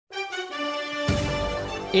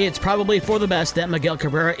It's probably for the best that Miguel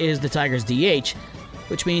Cabrera is the Tigers' DH,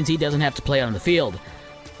 which means he doesn't have to play on the field.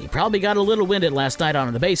 He probably got a little winded last night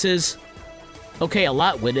on the bases. Okay, a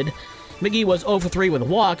lot winded. Miggy was 0 for 3 with a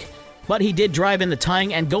walk, but he did drive in the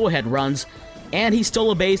tying and go-ahead runs, and he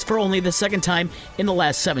stole a base for only the second time in the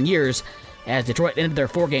last 7 years, as Detroit ended their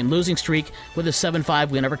 4-game losing streak with a 7-5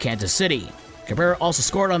 win over Kansas City. Cabrera also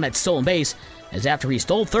scored on that stolen base, as after he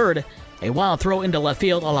stole third, a wild throw into left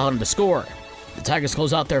field allowed him to score. The Tigers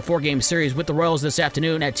close out their 4-game series with the Royals this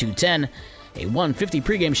afternoon at 2:10, a 1:50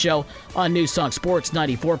 pregame show on News Talk Sports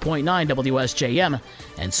 94.9 WSJM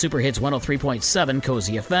and Super Hits 103.7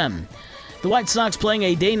 Cozy FM. The White Sox playing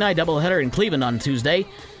a day-night doubleheader in Cleveland on Tuesday.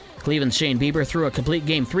 Cleveland's Shane Bieber threw a complete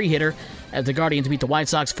Game 3 hitter as the Guardians beat the White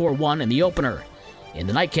Sox 4-1 in the opener. In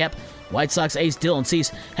the nightcap, White Sox ace Dylan Cease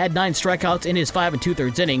had 9 strikeouts in his 5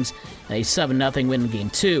 2/3 innings and a 7-0 win in Game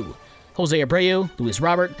 2. José Abreu, Luis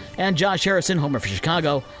Robert, and Josh Harrison homer for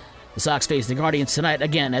Chicago. The Sox face the Guardians tonight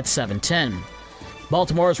again at 7:10.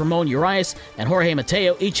 Baltimore's Ramón Urías and Jorge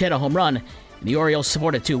Mateo each had a home run, and the Orioles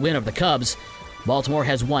supported 2 win over the Cubs. Baltimore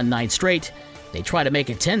has won 9 straight. They try to make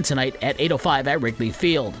it 10 tonight at 8:05 at Wrigley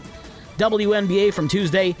Field. WNBA from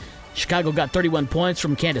Tuesday, Chicago got 31 points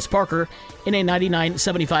from Candace Parker in a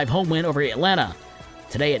 99-75 home win over Atlanta.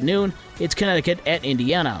 Today at noon, it's Connecticut at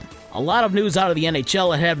Indiana. A lot of news out of the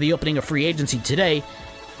NHL ahead of the opening of free agency today.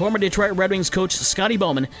 Former Detroit Red Wings coach Scotty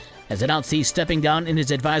Bowman has announced he's stepping down in his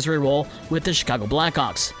advisory role with the Chicago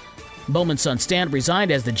Blackhawks. Bowman's son Stan resigned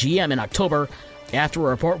as the GM in October after a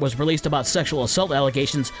report was released about sexual assault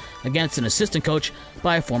allegations against an assistant coach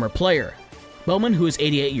by a former player. Bowman, who is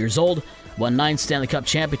 88 years old, won 9 Stanley Cup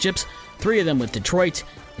championships, 3 of them with Detroit,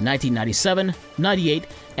 in 1997, 98,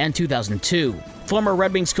 and 2002. Former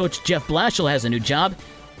Red Wings coach Jeff Blashill has a new job.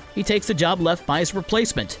 He takes the job left by his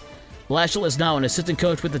replacement. Blashill is now an assistant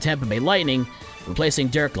coach with the Tampa Bay Lightning, replacing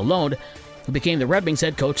Derek Lalonde, who became the Red Wings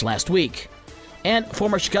head coach last week. And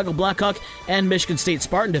former Chicago Blackhawk and Michigan State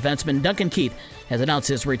Spartan defenseman Duncan Keith has announced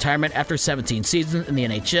his retirement after 17 seasons in the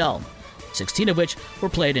NHL, 16 of which were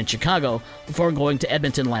played in Chicago before going to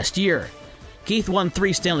Edmonton last year. Keith won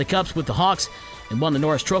 3 Stanley Cups with the Hawks and won the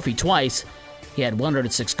Norris Trophy twice. He had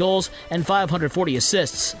 106 goals and 540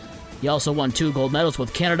 assists. He also won 2 gold medals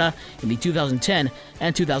with Canada in the 2010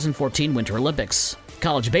 and 2014 Winter Olympics.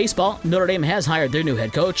 College baseball, Notre Dame has hired their new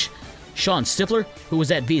head coach. Sean Stifler, who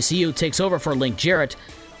was at VCU, takes over for Link Jarrett,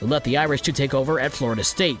 who left the Irish to take over at Florida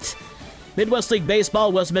State. Midwest League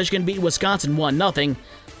Baseball, West Michigan beat Wisconsin 1-0.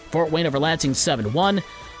 Fort Wayne over Lansing 7-1.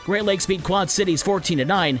 Great Lakes beat Quad Cities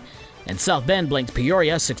 14-9. And South Bend blanked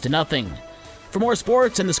Peoria 6-0. For more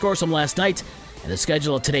sports and the scores from last night and the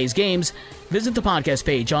schedule of today's games, visit the podcast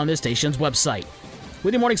page on this station's website.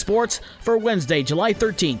 With your morning sports for Wednesday, July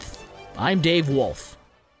 13th, I'm Dave Wolf.